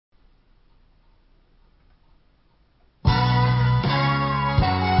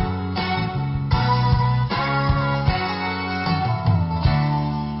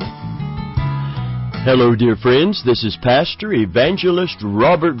Hello, dear friends. This is Pastor Evangelist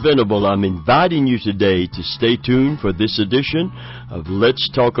Robert Venable. I'm inviting you today to stay tuned for this edition of Let's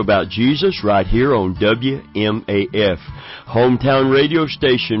Talk About Jesus right here on WMAF, hometown radio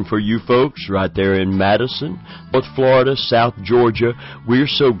station for you folks right there in Madison, North Florida, South Georgia. We're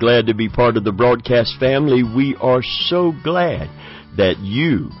so glad to be part of the broadcast family. We are so glad that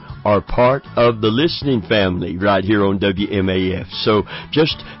you are part of the listening family right here on WMAF. So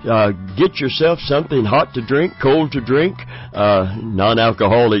just get yourself something hot to drink, cold to drink,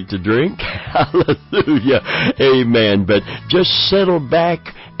 non-alcoholic to drink. Hallelujah. Amen. But just settle back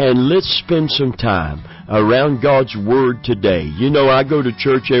and let's spend some time around God's Word today. You know, I go to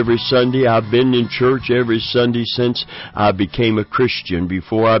church every Sunday. I've been in church every Sunday since I became a Christian.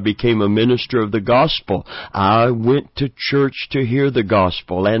 Before I became a minister of the gospel, I went to church to hear the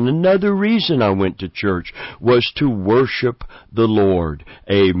gospel. And another reason I went to church was to worship the Lord.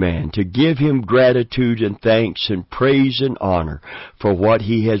 Amen. To give Him gratitude and thanks and praise and honor for what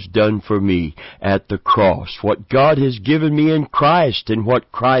He has done for me at the cross. What God has given me in Christ and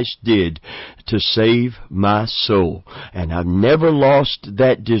what Christ did to save my soul. And I've never lost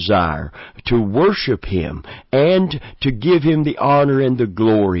that desire to worship Him and to give Him the honor and the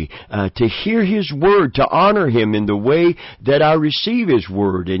glory, to hear His Word, to honor Him in the way that I receive His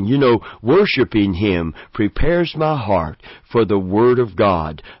Word. And you know, worshiping Him prepares my heart for the Word of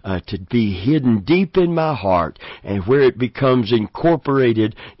God to be hidden deep in my heart and where it becomes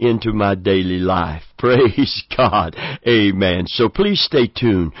incorporated into my daily life. Praise God. Amen. So please stay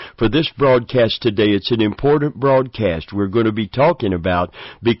tuned for this broadcast today. It's an important broadcast. We're going to be talking about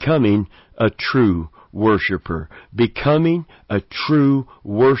becoming a true worshiper. Becoming a true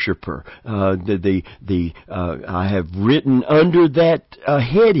worshiper. I have written under that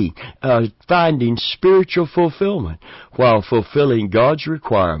heading, finding spiritual fulfillment while fulfilling God's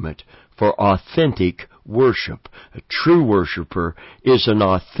requirement for authentic worship. A true worshiper is an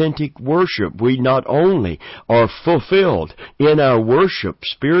authentic worship. We not only are fulfilled in our worship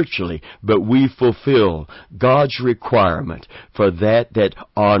spiritually, but we fulfill God's requirement for that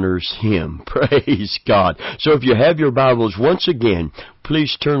honors Him. Praise God. So if you have your Bibles, once again,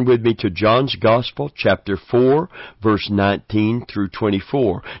 please turn with me to John's Gospel, chapter 4, verse 19 through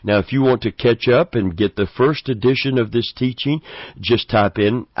 24. Now, if you want to catch up and get the first edition of this teaching, just type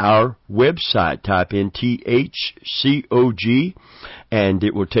in our website. Type in THCOG, and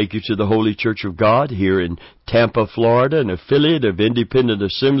it will take you to the Holy Church of God here in Tampa, Florida, an affiliate of Independent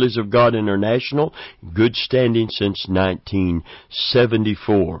Assemblies of God International, good standing since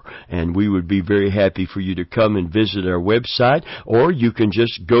 1974. And we would be very happy for you to come and visit our website, or you can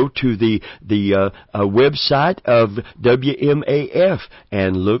just go to the website of WMAF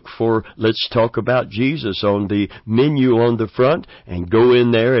and look for Let's Talk About Jesus on the menu on the front, and go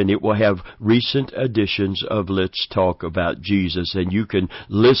in there and it will have recent editions of Let's Talk About Jesus, and you can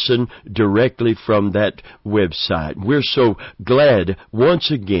listen directly from that website. We're so glad once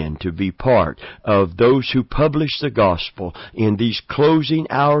again to be part of those who publish the gospel in these closing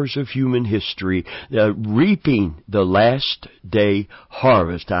hours of human history, reaping the last day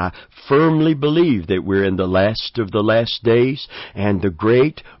harvest. I firmly believe that we're in the last of the last days, and the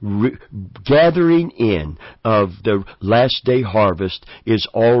great gathering in of the last day harvest is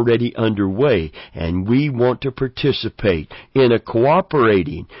already underway, and we want to participate in a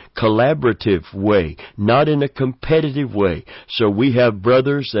cooperating, collaborative way, not in a competitive way. So we have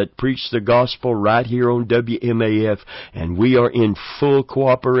brothers that preach the gospel right here on WMAF, and we are in full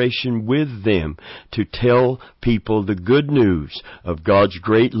cooperation with them to tell people the good news of God's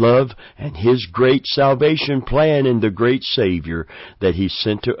great love and His great salvation plan and the great Savior that He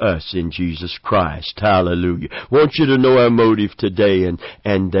sent to us in Jesus Christ. Hallelujah. I want you to know our motive today,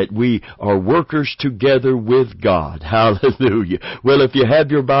 and that we are workers together with God. Hallelujah. Well, if you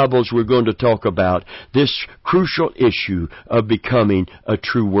have your Bibles, we're going to talk about this crucial issue of becoming a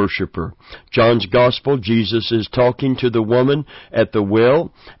true worshiper. John's Gospel, Jesus is talking to the woman at the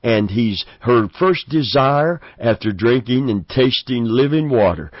well, and her first desire after drinking and tasting living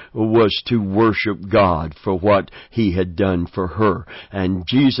water was to worship God for what He had done for her. And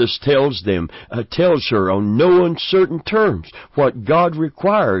Jesus tells her on no uncertain terms what God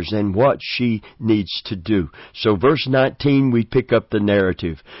requires and what she needs to do. So verse 19, we pick up the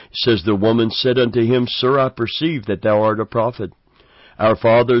narrative. It says, "The woman said unto Him, Sir, I perceive that thou art a prophet. Our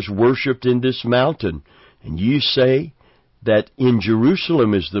fathers worshipped in this mountain, and ye say that in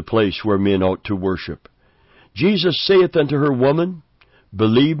Jerusalem is the place where men ought to worship. Jesus saith unto her, Woman,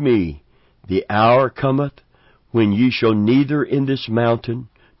 believe me, the hour cometh when ye shall neither in this mountain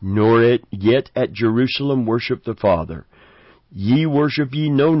nor yet at Jerusalem worship the Father. Ye worship ye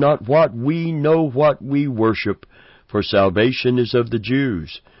know not what, we know what we worship, for salvation is of the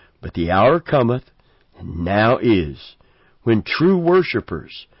Jews. But the hour cometh, and now is, when true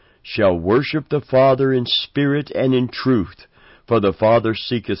worshippers shall worship the Father in spirit and in truth, for the Father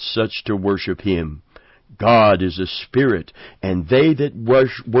seeketh such to worship Him. God is a spirit, and they that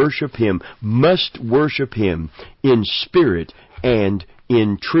worship Him must worship Him in spirit and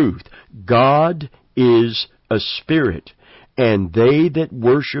in truth. God is a spirit, and they that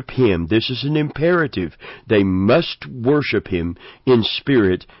worship Him, this is an imperative, they must worship Him in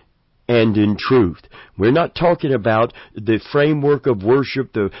spirit and in truth. We're not talking about the framework of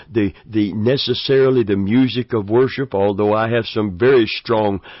worship, the necessarily the music of worship, although I have some very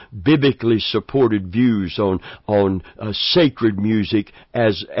strong biblically supported views on sacred music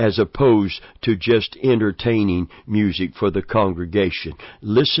as opposed to just entertaining music for the congregation.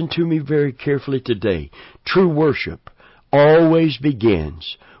 Listen to me very carefully today. True worship always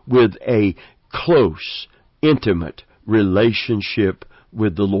begins with a close, intimate relationship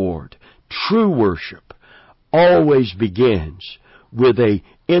with the Lord. True worship always begins with a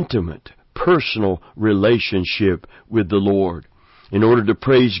intimate, personal relationship with the Lord. In order to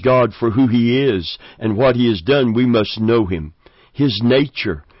praise God for who He is and what He has done, we must know Him, His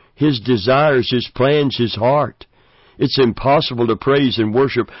nature, His desires, His plans, His heart. It's impossible to praise and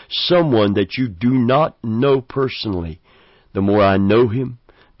worship someone that you do not know personally. The more I know Him,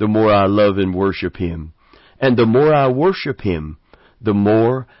 the more I love and worship Him. And the more I worship Him, the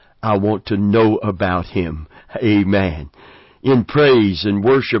more I want to know about Him. Amen. In praise and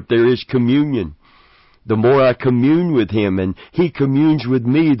worship there is communion. The more I commune with Him and He communes with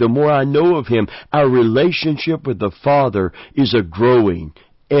me, the more I know of Him. Our relationship with the Father is a growing,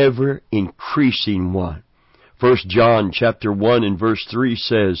 ever increasing one. 1 John chapter 1 and verse 3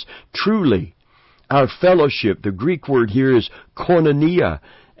 says, truly, our fellowship, the Greek word here is koinonia,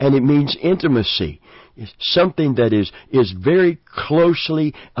 and it means intimacy. It's something that is very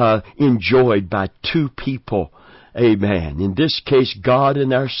closely enjoyed by two people. Amen. In this case, God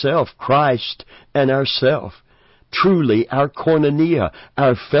and ourself, Christ and ourself. Truly, our koinonia,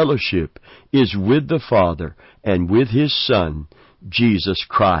 our fellowship, is with the Father and with His Son, Jesus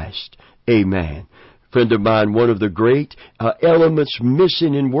Christ. Amen. Friend of mine, one of the great elements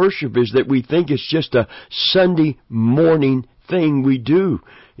missing in worship is that we think it's just a Sunday morning thing we do.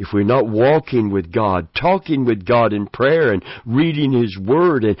 If we're not walking with God, talking with God in prayer and reading His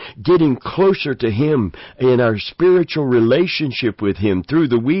Word and getting closer to Him in our spiritual relationship with Him through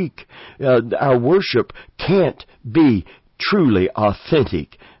the week, our worship can't be truly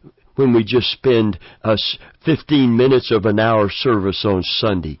authentic when we just spend 15 minutes of an hour service on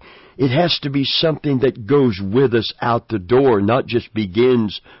Sunday. It has to be something that goes with us out the door, not just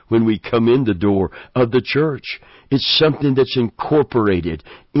begins when we come in the door of the church. It's something that's incorporated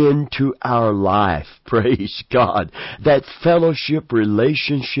into our life. Praise God. That fellowship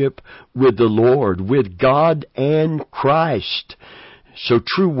relationship with the Lord, with God and Christ. So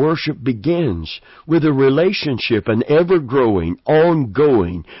true worship begins with a relationship, an ever-growing,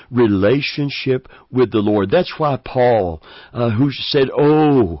 ongoing relationship with the Lord. That's why Paul, who said,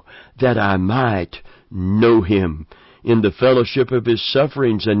 oh, that I might know Him in the fellowship of His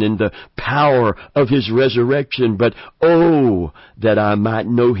sufferings and in the power of His resurrection. But oh, that I might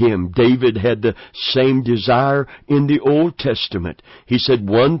know Him. David had the same desire in the Old Testament. He said,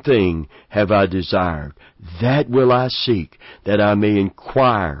 one thing have I desired, that will I seek, that I may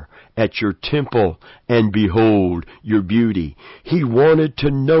inquire at your temple and behold your beauty. He wanted to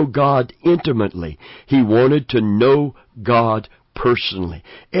know God intimately. He wanted to know God personally.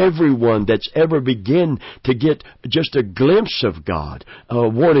 Everyone that's ever begun to get just a glimpse of God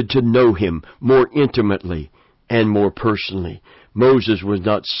wanted to know Him more intimately and more personally. Moses was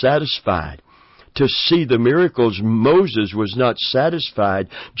not satisfied to see the miracles. Moses was not satisfied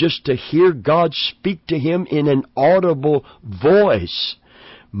just to hear God speak to him in an audible voice.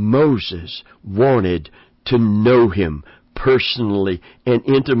 Moses wanted to know Him personally and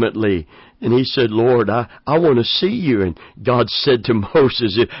intimately. And he said, Lord, I want to see you. And God said to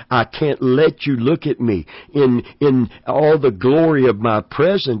Moses, I can't let you look at me in all the glory of my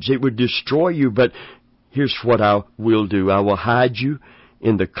presence. It would destroy you. But here's what I will do. I will hide you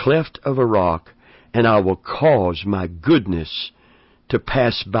in the cleft of a rock, and I will cause my goodness to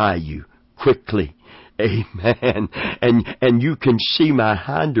pass by you quickly. Amen. And you can see my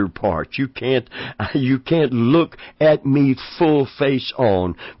hinder part. You can't look at me full face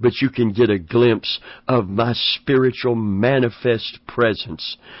on, but you can get a glimpse of my spiritual manifest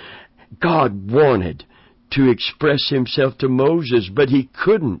presence. God wanted to express himself to Moses, but he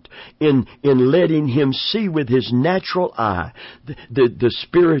couldn't in letting him see with his natural eye the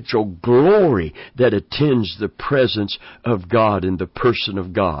spiritual glory that attends the presence of God and the person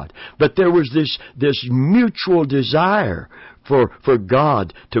of God. But there was this mutual desire for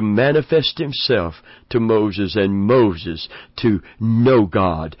God to manifest himself to Moses and Moses to know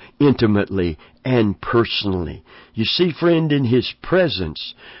God intimately and personally. You see, friend, in his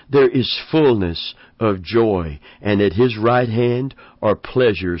presence there is fullness of joy, and at his right hand are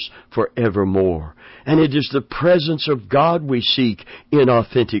pleasures forevermore. And it is the presence of God we seek in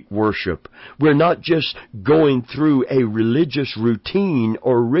authentic worship. We're not just going through a religious routine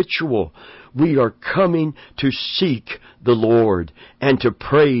or ritual. We are coming to seek the Lord and to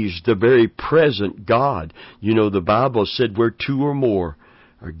praise the very present God. You know, the Bible said where two or more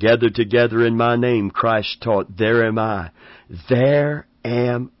are gathered together in my name, Christ taught, there am I. There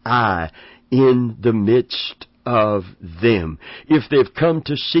am I in the midst of them. If they've come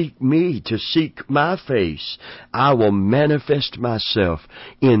to seek me, to seek my face, I will manifest myself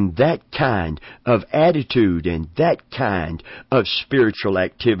in that kind of attitude and that kind of spiritual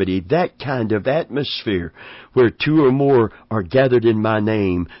activity, that kind of atmosphere where two or more are gathered in my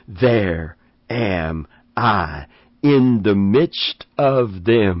name. There am I in the midst of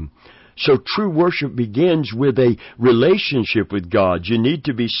them. So true worship begins with a relationship with God. You need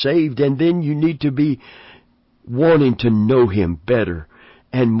to be saved, and then you need to be wanting to know Him better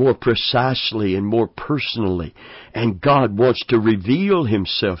and more precisely and more personally. And God wants to reveal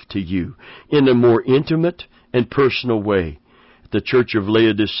Himself to you in a more intimate and personal way. The church of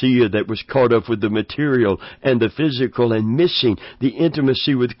Laodicea that was caught up with the material and the physical and missing the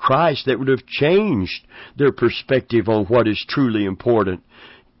intimacy with Christ that would have changed their perspective on what is truly important.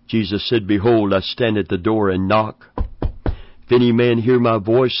 Jesus said, "Behold, I stand at the door and knock. If any man hear my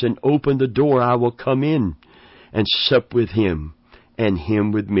voice and open the door, I will come in and sup with him and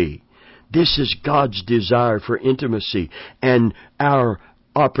him with me." This is God's desire for intimacy and our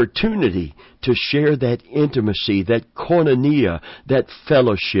opportunity to share that intimacy, that koinonia, that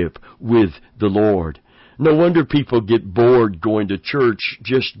fellowship with the Lord. No wonder people get bored going to church,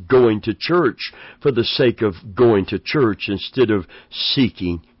 just going to church for the sake of going to church instead of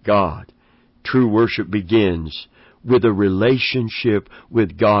seeking God. True worship begins with a relationship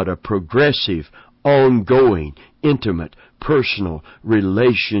with God, a progressive, ongoing, intimate, personal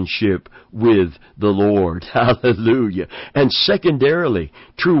relationship with the Lord. Hallelujah. And secondarily,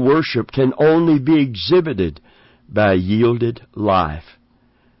 true worship can only be exhibited by a yielded life.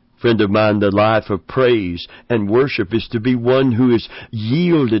 Friend of mine, the life of praise and worship is to be one who is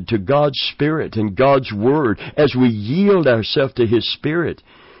yielded to God's Spirit and God's Word. As we yield ourselves to His Spirit,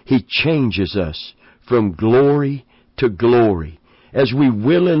 He changes us from glory to glory. As we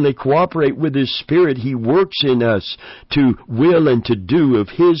willingly cooperate with His Spirit, He works in us to will and to do of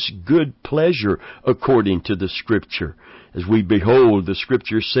His good pleasure according to the Scripture. As we behold, the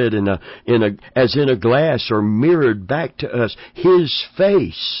Scripture said, as in a glass or mirrored back to us, His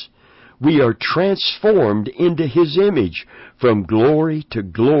face, we are transformed into His image from glory to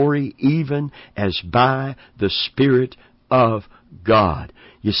glory, even as by the Spirit of God.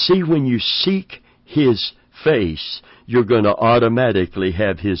 You see, when you seek His face, you're going to automatically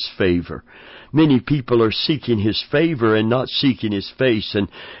have His favor. Many people are seeking His favor and not seeking His face,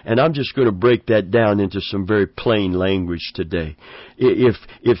 and I'm just going to break that down into some very plain language today. If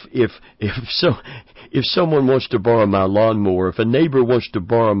someone wants to borrow my lawnmower, if a neighbor wants to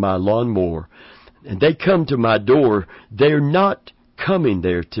borrow my lawnmower, and they come to my door, they're not coming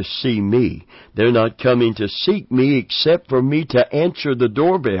there to see me. They're not coming to seek me except for me to answer the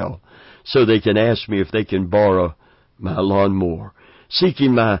doorbell so they can ask me if they can borrow my lawnmower.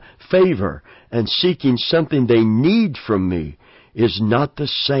 Seeking my favor and seeking something they need from me is not the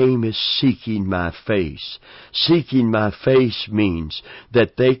same as seeking my face. Seeking my face means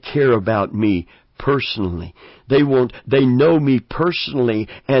that they care about me personally. They know me personally,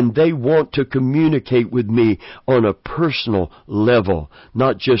 and they want to communicate with me on a personal level,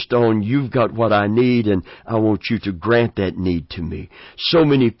 not just on, you've got what I need and I want you to grant that need to me. So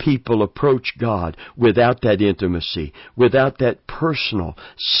many people approach God without that intimacy, without that personal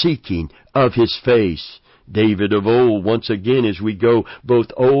seeking of His face. David of old, once again, as we go both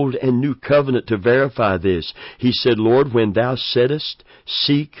Old and New Covenant to verify this, he said, "Lord, when Thou saidst,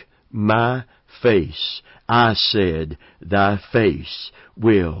 seek my face, I said, Thy face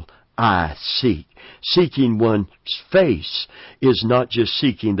will I seek." Seeking one's face is not just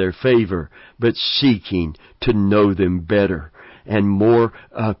seeking their favor, but seeking to know them better. and more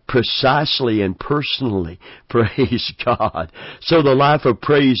precisely and personally. Praise God. So the life of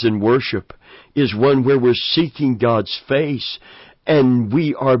praise and worship is one where we're seeking God's face, and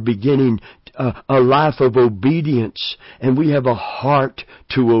we are beginning a life of obedience, and we have a heart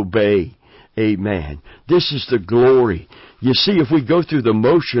to obey. Amen. This is the glory. You see, if we go through the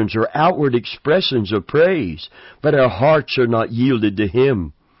motions or outward expressions of praise, but our hearts are not yielded to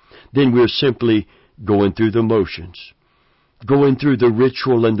Him, then we're simply going through the motions, going through the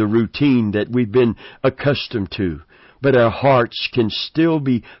ritual and the routine that we've been accustomed to, but our hearts can still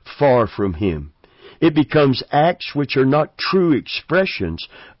be far from Him. It becomes acts which are not true expressions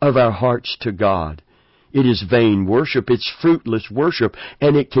of our hearts to God. It is vain worship, it's fruitless worship,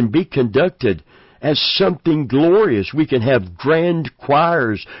 and it can be conducted as something glorious. We can have grand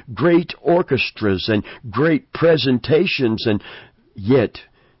choirs, great orchestras, and great presentations, and yet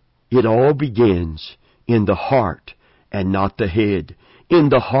it all begins in the heart and not the head, in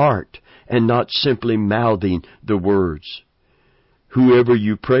the heart and not simply mouthing the words. Whoever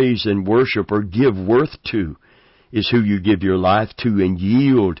you praise and worship or give worth to is who you give your life to and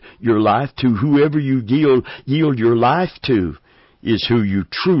yield your life to. Whoever you yield your life to is who you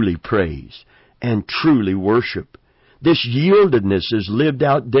truly praise and truly worship. This yieldedness is lived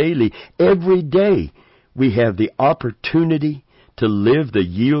out daily. Every day we have the opportunity to live the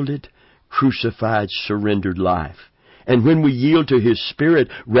yielded, crucified, surrendered life. And when we yield to His Spirit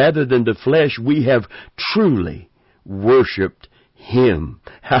rather than the flesh, we have truly worshiped Him.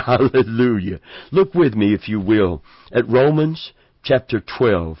 Hallelujah. Look with me, if you will, at Romans chapter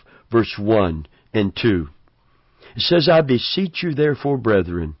 12, verse 1 and 2. It says, I beseech you therefore,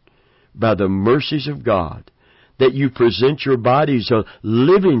 brethren, by the mercies of God, that you present your bodies a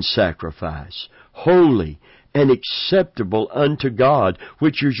living sacrifice, holy and acceptable unto God,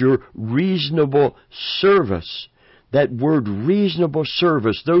 which is your reasonable service. That word reasonable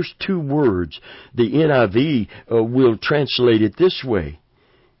service, those two words, the NIV will translate it this way: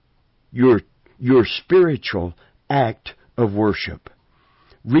 your spiritual act of worship.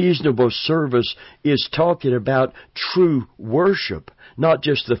 Reasonable service is talking about true worship, not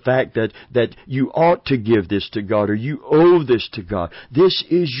just the fact that you ought to give this to God or you owe this to God. This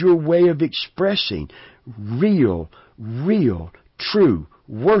is your way of expressing real, true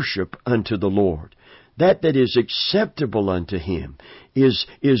worship unto the Lord. That is acceptable unto Him is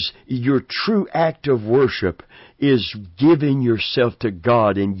your true act of worship, is giving yourself to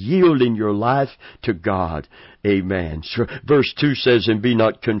God and yielding your life to God. Amen. So verse 2 says, and be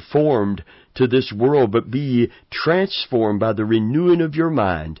not conformed to this world, but be ye transformed by the renewing of your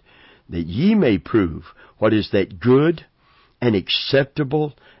mind, that ye may prove what is that good and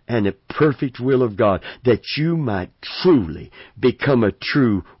acceptable and a perfect will of God, that you might truly become a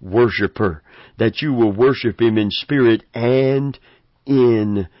true worshiper, that you will worship Him in spirit and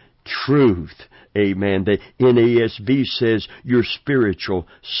in truth. Amen. The NASB says your spiritual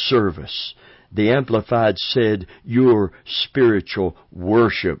service. The Amplified said your spiritual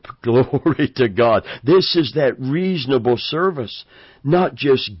worship. Glory to God. This is that reasonable service, not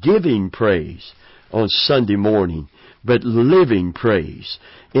just giving praise on Sunday morning, but living praise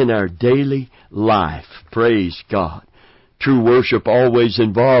in our daily life. Praise God. True worship always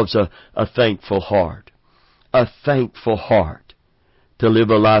involves a thankful heart. A thankful heart. To live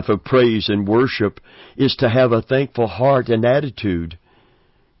a life of praise and worship is to have a thankful heart and attitude.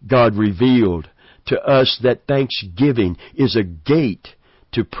 God revealed to us that thanksgiving is a gate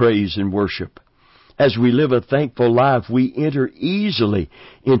to praise and worship. As we live a thankful life, we enter easily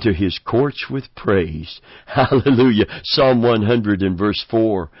into His courts with praise. Hallelujah. Psalm 100 and verse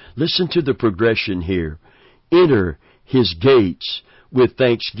 4. Listen to the progression here. Enter His gates with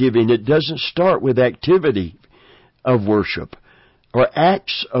thanksgiving. It doesn't start with activity of worship or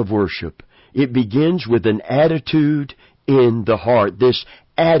acts of worship. It begins with an attitude in the heart. This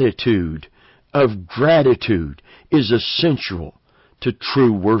attitude of gratitude is essential to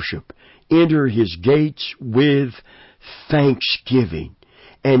true worship. Enter His gates with thanksgiving,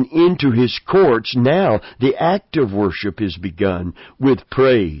 and into His courts. Now the act of worship is begun with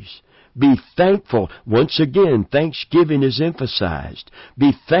praise. Be thankful. Once again, thanksgiving is emphasized.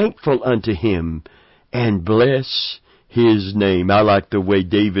 Be thankful unto Him and bless His name. I like the way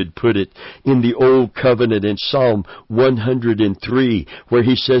David put it in the Old Covenant in Psalm 103, where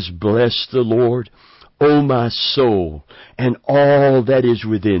he says, bless the Lord, O my soul, and all that is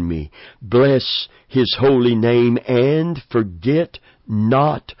within me. Bless His holy name and forget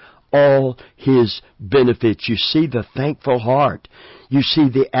not all His benefits. You see the thankful heart. You see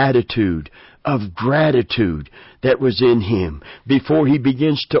the attitude of gratitude that was in him. Before he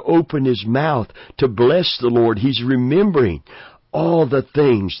begins to open his mouth to bless the Lord, he's remembering all the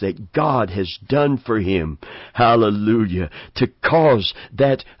things that God has done for him. Hallelujah. To cause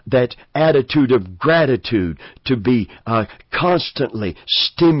that attitude of gratitude to be constantly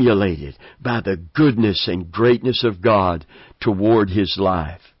stimulated by the goodness and greatness of God toward his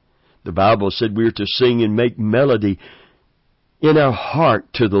life. The Bible said we are to sing and make melody in our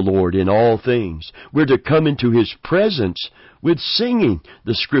heart to the Lord in all things. We're to come into His presence with singing,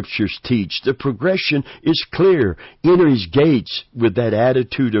 the Scriptures teach. The progression is clear. Enter His gates with that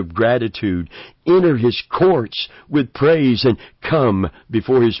attitude of gratitude. Enter His courts with praise, and come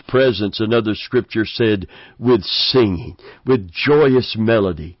before His presence, another Scripture said, with singing, with joyous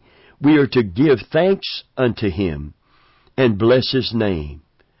melody. We are to give thanks unto Him and bless His name.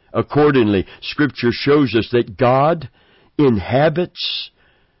 Accordingly, Scripture shows us that God inhabits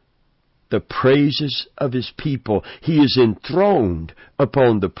the praises of His people. He is enthroned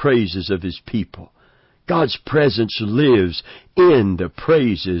upon the praises of His people. God's presence lives in the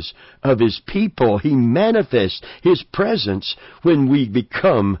praises of His people. He manifests His presence when we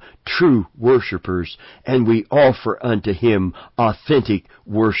become true worshipers and we offer unto Him authentic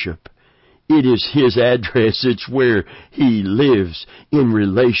worship. It is His address. It's where He lives in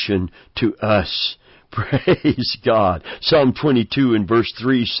relation to us. Praise God. Psalm 22 and verse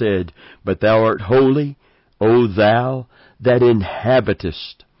 3 said, But thou art holy, O thou that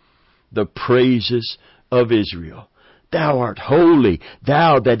inhabitest the praises of Israel. Thou art holy,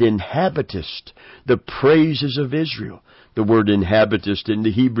 thou that inhabitest the praises of Israel. The word inhabitest in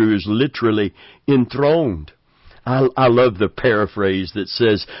the Hebrew is literally enthroned. I love the paraphrase that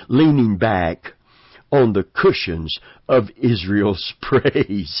says, leaning back on the cushions of Israel's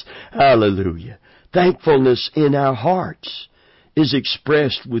praise. Hallelujah. Thankfulness in our hearts is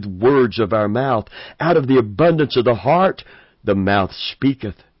expressed with words of our mouth. Out of the abundance of the heart, the mouth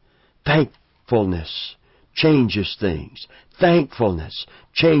speaketh. Thankfulness changes things. Thankfulness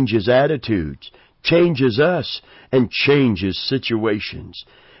changes attitudes, changes us, and changes situations.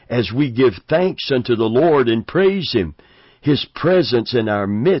 As we give thanks unto the Lord and praise Him, His presence in our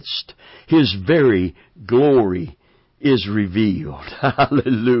midst, His very glory is revealed.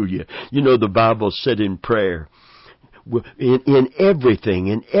 Hallelujah. You know, the Bible said in prayer, in everything,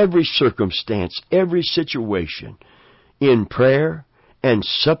 in every circumstance, every situation, in prayer and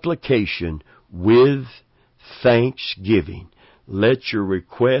supplication with thanksgiving, let your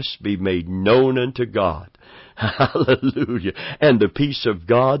requests be made known unto God. Hallelujah. And the peace of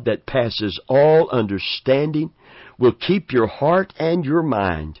God that passes all understanding will keep your heart and your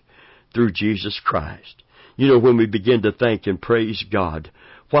mind through Jesus Christ. You know, when we begin to thank and praise God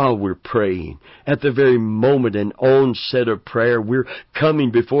while we're praying, at the very moment and onset of prayer, we're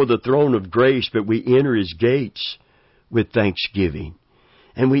coming before the throne of grace, but we enter His gates with thanksgiving,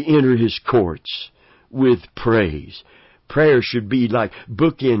 and we enter His courts with praise. Prayer should be like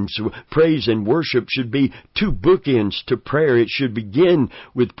bookends. Praise and worship should be two bookends to prayer. It should begin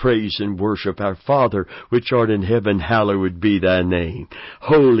with praise and worship. Our Father, which art in heaven, hallowed be Thy name.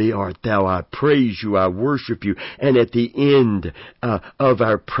 Holy art Thou. I praise You. I worship You. And at the end of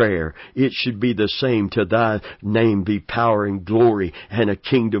our prayer, it should be the same. To Thy name be power and glory and a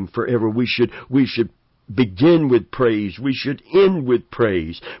kingdom forever. We should begin with praise. We should end with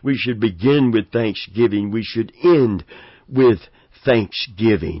praise. We should begin with thanksgiving. We should end with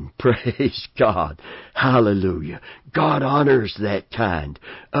thanksgiving. Praise God. Hallelujah. God honors that kind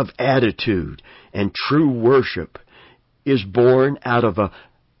of attitude, and true worship is born out of a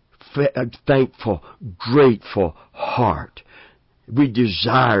thankful, grateful heart. We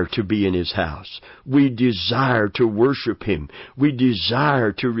desire to be in His house. We desire to worship Him. We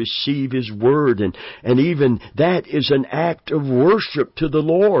desire to receive His Word. And even that is an act of worship to the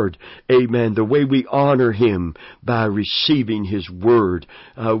Lord. Amen. The way we honor Him by receiving His Word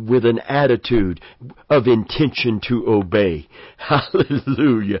with an attitude of intention to obey.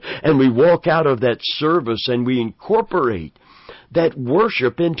 Hallelujah. And we walk out of that service and we incorporate that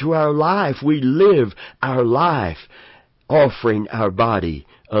worship into our life. We live our life offering our body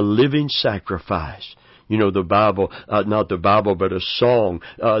a living sacrifice. You know, the Bible, not the Bible, but a song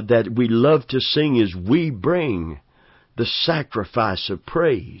that we love to sing is, we bring the sacrifice of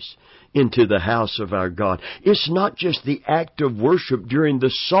praise into the house of our God. It's not just the act of worship during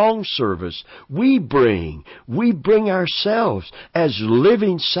the song service. We bring ourselves as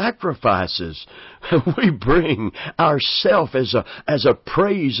living sacrifices. We bring ourselves as a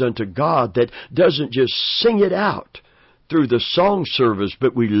praise unto God that doesn't just sing it out through the song service,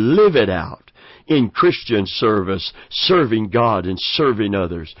 but we live it out in Christian service, serving God and serving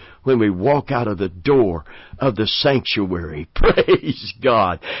others. When we walk out of the door of the sanctuary, praise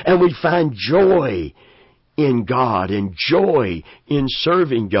God, and we find joy in God and joy in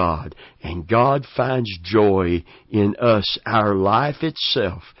serving God. And God finds joy in us. Our life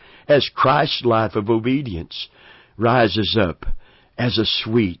itself, as Christ's life of obedience, rises up as a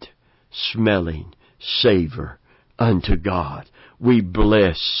sweet smelling savor unto God. We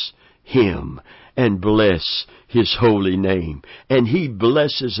bless Him and bless His holy name. And He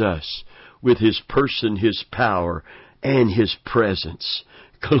blesses us with His person, His power, and His presence.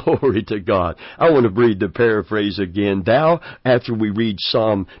 Glory to God. I want to read the paraphrase again. Thou, after we read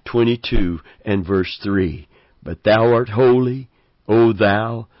Psalm 22 and verse 3, but Thou art holy, O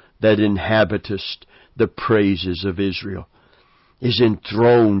Thou that inhabitest the praises of Israel. Is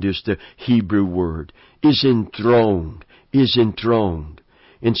enthroned is the Hebrew word. Is enthroned. Is enthroned.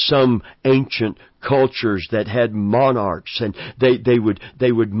 In some ancient cultures that had monarchs, and they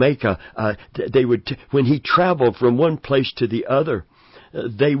would make when he traveled from one place to the other,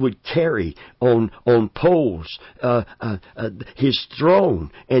 they would carry on poles his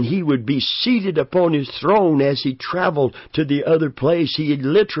throne, and he would be seated upon his throne as he traveled to the other place. He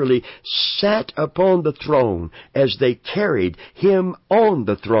literally sat upon the throne as they carried him on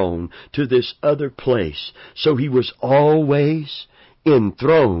the throne to this other place. So he was always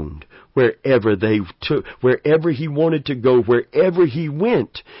enthroned wherever wherever he wanted to go, wherever he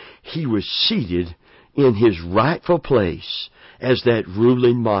went, he was seated in his rightful place as that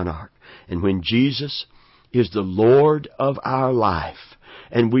ruling monarch. And when Jesus is the Lord of our life,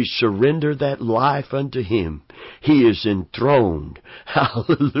 and we surrender that life unto Him, He is enthroned,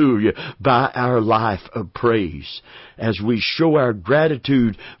 hallelujah, by our life of praise. As we show our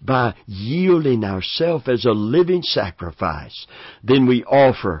gratitude by yielding ourselves as a living sacrifice, then we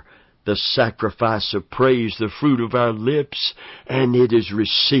offer the sacrifice of praise, the fruit of our lips, and it is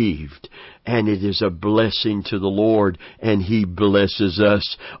received. And it is a blessing to the Lord, and He blesses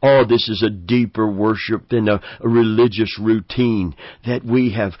us. Oh, this is a deeper worship than a religious routine that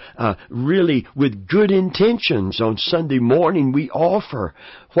we have really, with good intentions, on Sunday morning we offer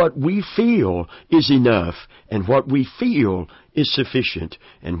what we feel is enough, and what we feel is sufficient,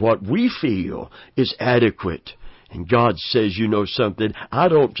 and what we feel is adequate. And God says, you know something, I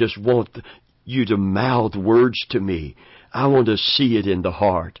don't just want you to mouth words to me. I want to see it in the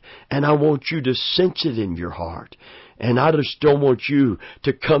heart. And I want you to sense it in your heart. And I just don't want you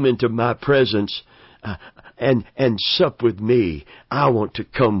to come into my presence and sup with me. I want to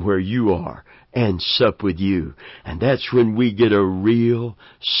come where you are and sup with you. And that's when we get a real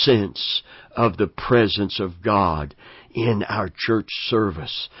sense of the presence of God in our church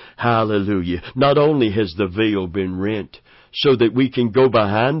service. Hallelujah. Not only has the veil been rent so that we can go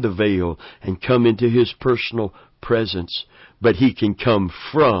behind the veil and come into His personal presence, but He can come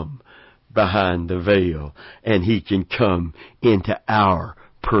from behind the veil, and He can come into our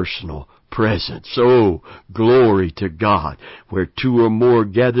personal presence. Oh, glory to God. Where two or more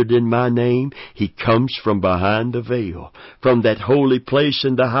gathered in my name, He comes from behind the veil, from that holy place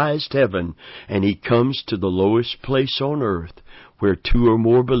in the highest heaven, and He comes to the lowest place on earth, where two or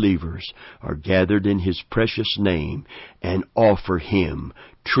more believers are gathered in His precious name and offer Him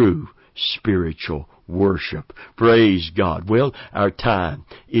true spiritual worship. Praise God. Well, our time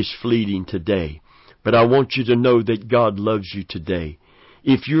is fleeting today, but I want you to know that God loves you today.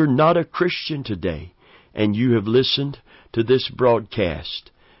 If you're not a Christian today and you have listened to this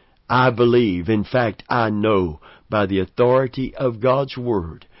broadcast, I believe, in fact, I know by the authority of God's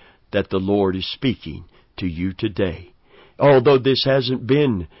Word that the Lord is speaking to you today. Although this hasn't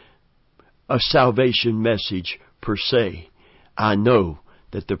been a salvation message per se, I know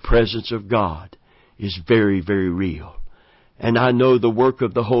that the presence of God is very, very real. And I know the work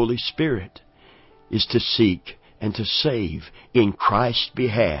of the Holy Spirit is to seek and to save in Christ's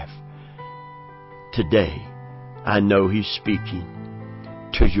behalf. Today, I know He's speaking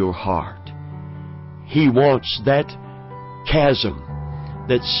to your heart. He wants that chasm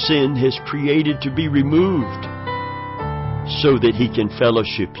that sin has created to be removed so that He can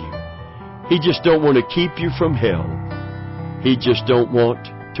fellowship you. He just don't want to keep you from hell. He just don't want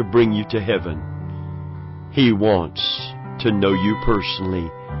to bring you to heaven. He wants to know you personally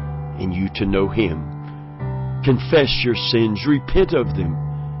and you to know Him. Confess your sins, repent of them.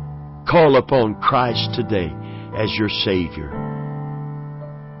 Call upon Christ today as your Savior.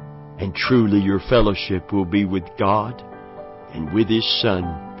 And truly your fellowship will be with God and with His Son.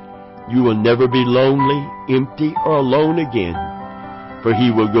 You will never be lonely, empty, or alone again, for He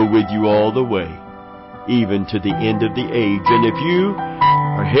will go with you all the way, even to the end of the age. And if you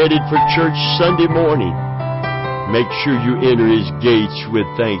are headed for church Sunday morning, make sure you enter His gates with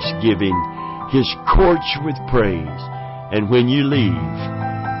thanksgiving, His courts with praise. And when you leave,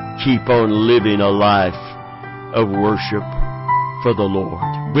 keep on living a life of worship for the Lord.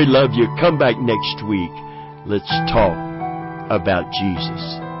 We love you. Come back next week. Let's talk about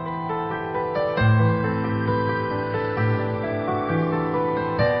Jesus.